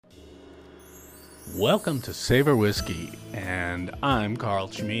Welcome to Savor Whiskey, and I'm Carl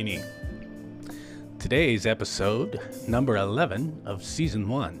Cimini. Today's episode, number 11 of Season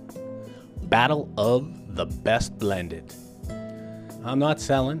 1, Battle of the Best Blended. I'm not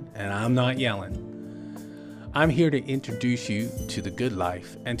selling, and I'm not yelling. I'm here to introduce you to the good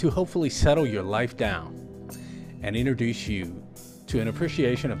life and to hopefully settle your life down and introduce you to an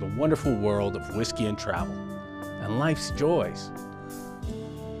appreciation of the wonderful world of whiskey and travel and life's joys.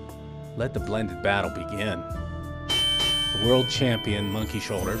 Let the blended battle begin. The world champion Monkey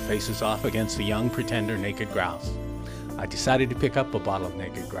Shoulder faces off against the young pretender Naked Grouse. I decided to pick up a bottle of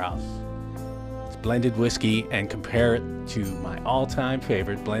Naked Grouse. It's blended whiskey and compare it to my all-time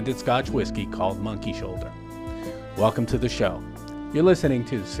favorite blended Scotch whiskey called Monkey Shoulder. Welcome to the show. You're listening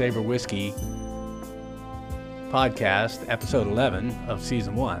to the Savor Whiskey podcast, episode 11 of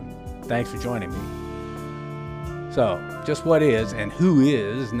season 1. Thanks for joining me. So, just what is and who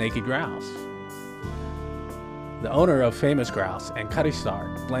is Naked Grouse? The owner of Famous Grouse and Cutty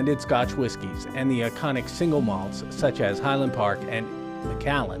Sark blended Scotch whiskies and the iconic single malts such as Highland Park and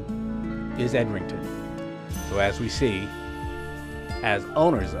Macallan is Edrington. So as we see, as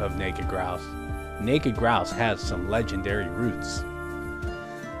owners of Naked Grouse has some legendary roots.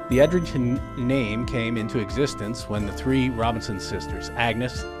 The Edrington name came into existence when the three Robinson sisters,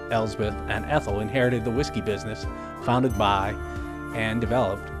 Agnes, Elsbeth, and Ethel, inherited the whiskey business founded by and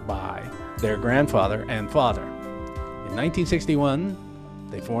developed by their grandfather and father. In 1961,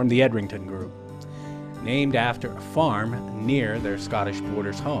 they formed the Edrington Group, named after a farm near their Scottish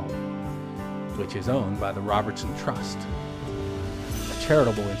Borders home, which is owned by the Robertson Trust, a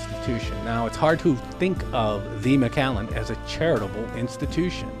charitable institution. Now, it's hard to think of the Macallan as a charitable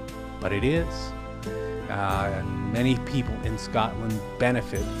institution, but it is. And many people in Scotland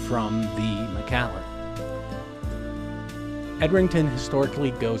benefit from the Macallan. Edrington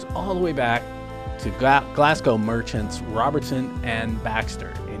historically goes all the way back to Glasgow merchants Robertson and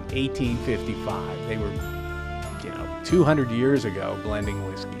Baxter in 1855. They were, 200 years ago blending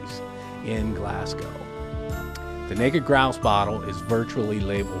whiskeys in Glasgow. The Naked Grouse bottle is virtually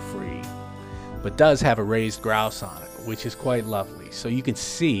label-free, but does have a raised grouse on it, which is quite lovely. So you can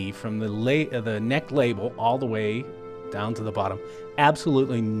see from the neck label all the way down to the bottom,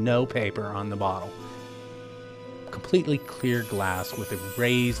 absolutely no paper on the bottle. Completely clear glass with a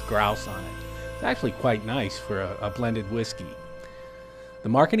raised grouse on it. It's actually quite nice for a blended whiskey. The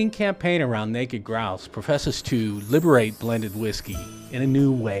marketing campaign around Naked Grouse professes to liberate blended whiskey in a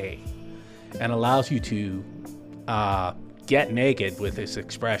new way and allows you to get naked with this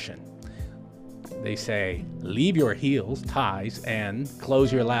expression. They say, leave your heels, ties, and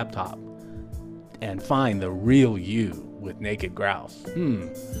close your laptop and find the real you with Naked Grouse.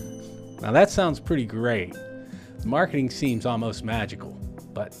 Now that sounds pretty great. The marketing seems almost magical,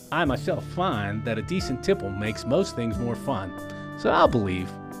 but I myself find that a decent tipple makes most things more fun, so I'll believe.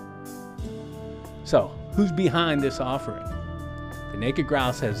 So, who's behind this offering? The Naked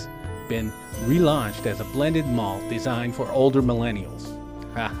Grouse has been relaunched as a blended malt designed for older millennials.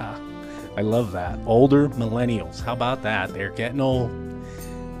 Haha, I love that. Older millennials. How about that? They're getting old,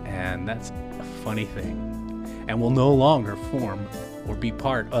 and that's a funny thing, and will no longer form or be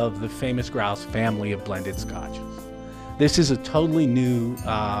part of the Famous Grouse family of blended scotches. This is a totally new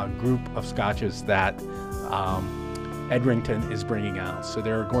group of scotches that Edrington is bringing out. So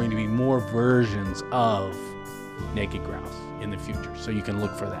there are going to be more versions of Naked Grouse in the future, so you can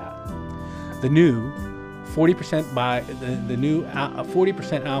look for that. The new 40%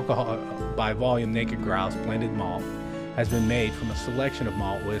 40% alcohol by volume Naked Grouse blended malt has been made from a selection of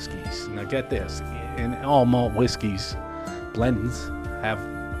malt whiskeys. Now get this, in all malt whiskeys, blends have,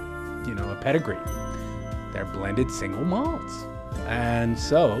 a pedigree. They're blended single malts. And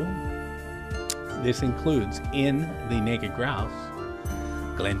so, this includes in the Naked Grouse,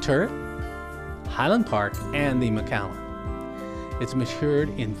 Glenturret, Highland Park, and the Macallan. It's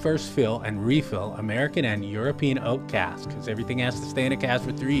matured in first fill and refill American and European oak casks, because everything has to stay in a cask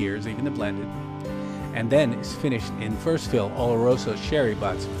for 3 years, even the blended. And then is finished in first fill Oloroso sherry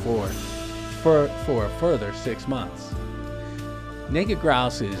butts for a further 6 months. Naked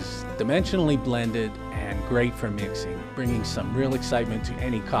Grouse is dimensionally blended and great for mixing, bringing some real excitement to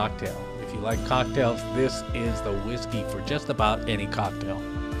any cocktail. If you like cocktails, this is the whiskey for just about any cocktail.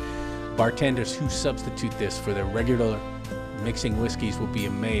 Bartenders who substitute this for their regular mixing whiskeys will be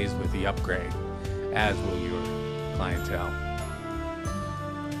amazed with the upgrade, as will your clientele.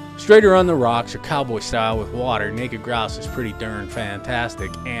 Straighter on the rocks or cowboy style with water, Naked Grouse is pretty darn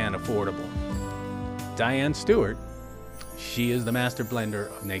fantastic and affordable. Diane Stewart, she is the master blender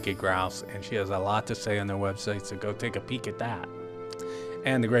of Naked Grouse, and she has a lot to say on their website, so go take a peek at that.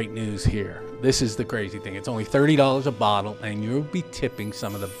 And the great news here, this is the crazy thing. It's only $30 a bottle, and you'll be tipping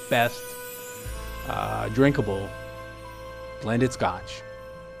some of the best drinkable blended scotch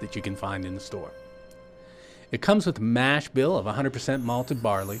that you can find in the store. It comes with a mash bill of 100% malted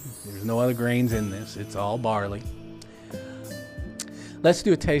barley. There's no other grains in this. It's all barley. Let's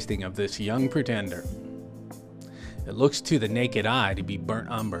do a tasting of this Young Pretender. It looks to the naked eye to be burnt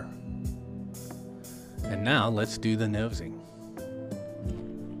umber. And now let's do the nosing.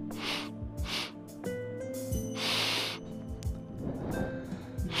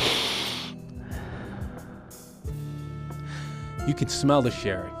 You can smell the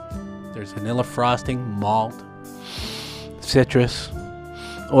sherry. There's vanilla frosting, malt, citrus,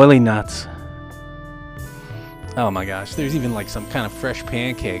 oily nuts. Oh my gosh, there's even like some kind of fresh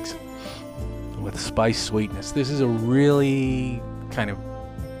pancakes with spice sweetness. This is a really kind of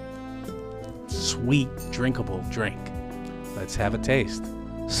sweet, drinkable drink. Let's have a taste.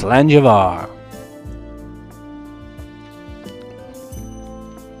 Slangevar.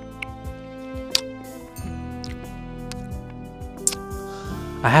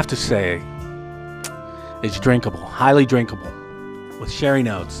 I have to say, it's drinkable, highly drinkable, with sherry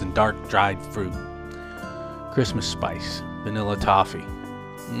notes and dark dried fruit, Christmas spice, vanilla toffee,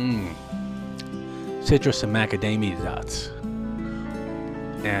 citrus and macadamia nuts,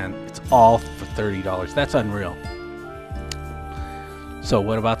 and it's all for $30. That's unreal. So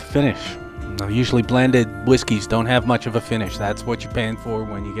what about the finish? Now, usually blended whiskeys don't have much of a finish. That's what you're paying for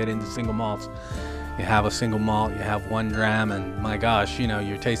when you get into single malts. You have a single malt, you have 1 dram, and my gosh, you know,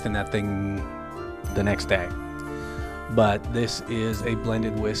 you're tasting that thing the next day. But this is a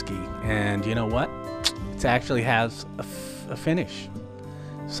blended whiskey, and you know what? It actually has a finish.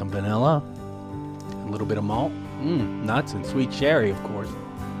 Some vanilla, a little bit of malt, nuts, and sweet sherry, of course.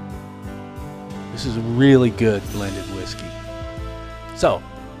 This is a really good blended whiskey. So,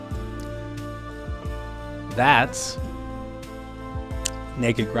 that's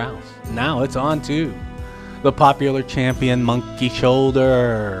Naked Grouse. Now it's on to the popular champion Monkey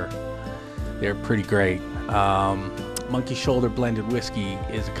Shoulder. They're pretty great. Monkey Shoulder blended whiskey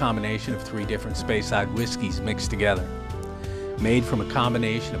is a combination of 3 different Speyside whiskeys mixed together, made from a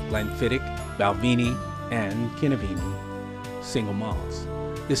combination of Glenfiddich, Balvenie, and Kinnevini single malts.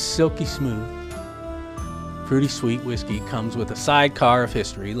 This silky smooth, fruity sweet whiskey comes with a sidecar of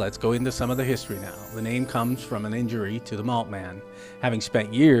history. Let's go into some of the history now. The name comes from an injury to the malt man. Having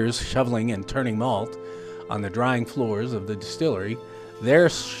spent years shoveling and turning malt on the drying floors of the distillery, their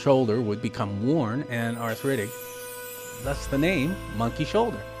shoulder would become worn and arthritic. Thus the name, Monkey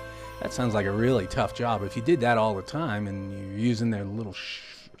Shoulder. That sounds like a really tough job. If you did that all the time and you're using their little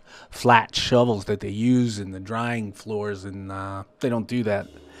flat shovels that they use in the drying floors, and they don't do that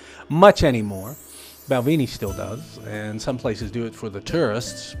much anymore. Balvenie still does, and some places do it for the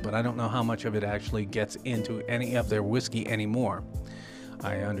tourists, but I don't know how much of it actually gets into any of their whiskey anymore.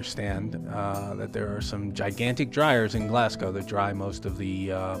 I understand that there are some gigantic dryers in Glasgow that dry most of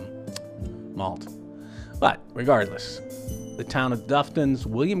the malt. But regardless, the town of Dufton's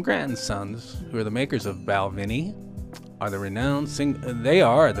William Grant & Sons, who are the makers of Balvenie, are the renowned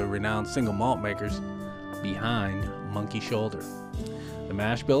single malt makers behind Monkey Shoulder. The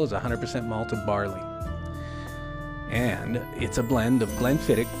mash bill is 100% malted barley, and it's a blend of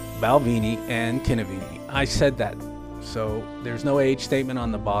Glenfiddich, Balvenie, and Kinnevini. I said that, so there's no age statement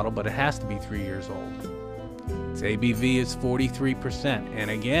on the bottle, but it has to be 3 years old. Its ABV is 43%, and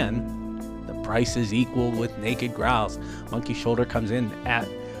again, the price is equal with Naked Grouse. Monkey Shoulder comes in at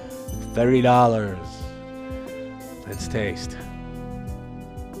 $30. Let's taste.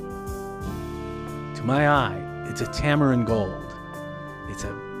 To my eye, it's a tamarind gold. It's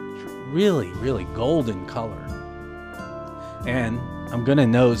a really, really golden color. And I'm gonna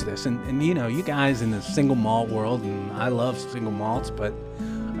nose this, and you know, you guys in the single malt world, and I love single malts, but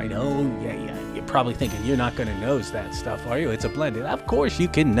I know, you're probably thinking you're not gonna nose that stuff, are you? It's a blended. Of course you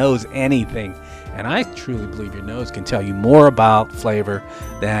can nose anything, and I truly believe your nose can tell you more about flavor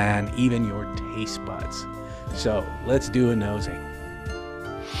than even your taste buds. So let's do a nosing.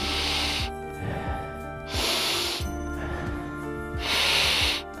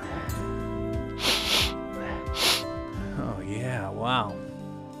 Wow,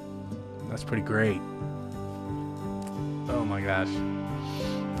 that's pretty great. Oh my gosh.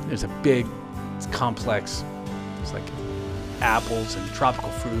 There's a big, it's complex. It's like apples and tropical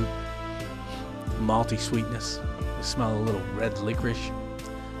fruit, malty sweetness. You smell a little red licorice,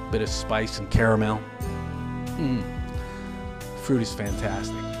 a bit of spice and caramel. Fruit is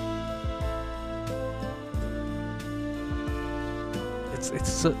fantastic.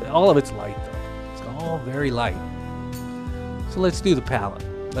 It's all of it's light though. It's all very light. So let's do the palate.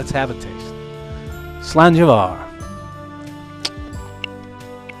 Let's have a taste. Slangevar.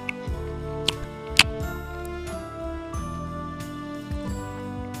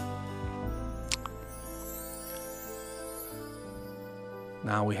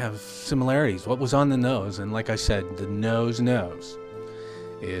 Now we have similarities. What was on the nose? And like I said, the nose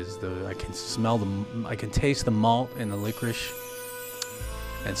is I can taste the malt and the licorice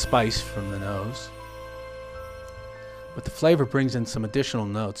and spice from the nose. But the flavor brings in some additional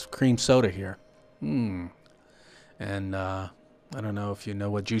notes. Cream soda here. And I don't know if you know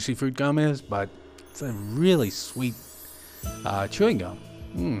what juicy fruit gum is, but it's a really sweet chewing gum.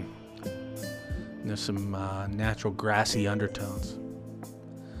 And there's some natural grassy undertones.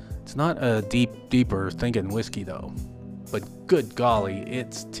 It's not a deeper thinking whiskey though, but good golly,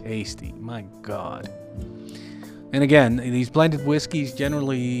 it's tasty. My God. And again, these blended whiskeys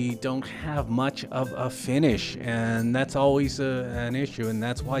generally don't have much of a finish, and that's always an issue, and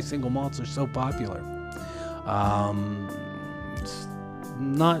that's why single malts are so popular. It's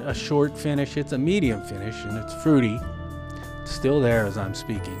not a short finish, it's a medium finish, and it's fruity. It's still there as I'm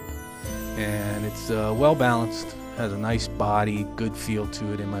speaking. And it's well balanced, has a nice body, good feel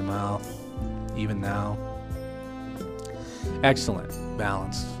to it in my mouth, even now. Excellent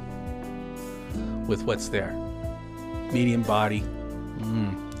balance with what's there. Medium body,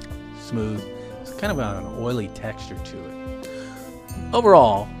 smooth. It's kind of an oily texture to it.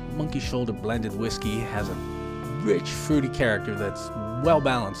 Overall, Monkey Shoulder Blended Whiskey has a rich, fruity character that's well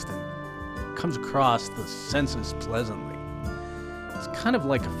balanced and comes across the senses pleasantly. It's kind of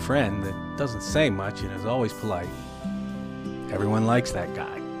like a friend that doesn't say much and is always polite. Everyone likes that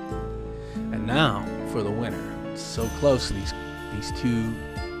guy. And now for the winner. It's so close. These two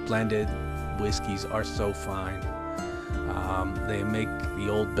blended whiskeys are so fine. They make the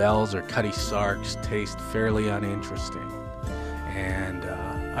Old Bells or Cutty Sarks taste fairly uninteresting. And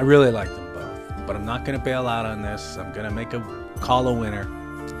I really like them both. But I'm not going to bail out on this. I'm going to call a winner.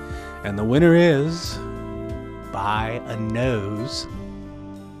 And the winner is, by a nose,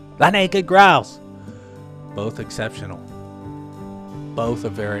 the Naked Grouse. Both exceptional. Both are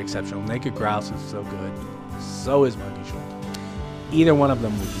very exceptional. Naked Grouse is so good. So is Monkey Shoulder. Either one of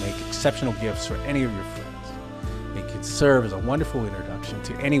them would make exceptional gifts for any of your friends. It could serve as a wonderful introduction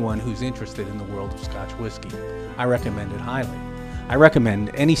to anyone who's interested in the world of Scotch whiskey. I recommend it highly. I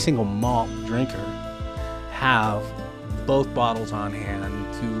recommend any single malt drinker have both bottles on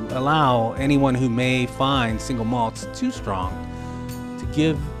hand to allow anyone who may find single malts too strong to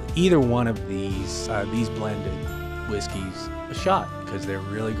give either one of these blended whiskeys a shot, because they're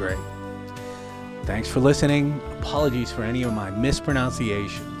really great. Thanks for listening. Apologies for any of my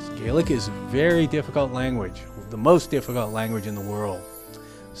mispronunciations. Gaelic is a very difficult language, the most difficult language in the world.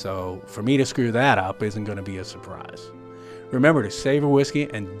 So for me to screw that up isn't going to be a surprise. Remember to savor whiskey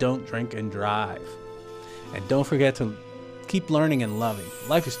and don't drink and drive. And don't forget to keep learning and loving.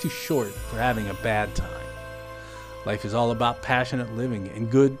 Life is too short for having a bad time. Life is all about passionate living,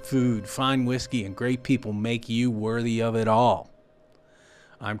 and good food, fine whiskey, and great people make you worthy of it all.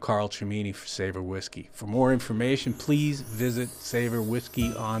 I'm Carl Cimini for Savor Whiskey. For more information, please visit Savor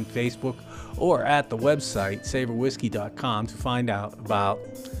Whiskey on Facebook or at the website savorwhiskey.com to find out about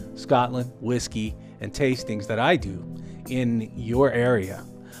Scotland, whiskey, and tastings that I do in your area.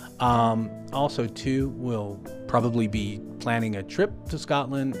 Also, too, we'll probably be planning a trip to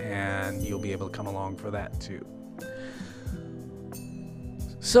Scotland, and you'll be able to come along for that, too.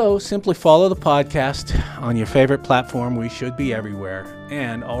 So simply follow the podcast on your favorite platform. We should be everywhere.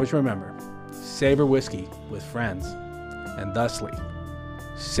 And always remember, savor whiskey with friends, and thusly,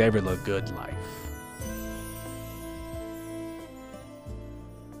 savor the good life.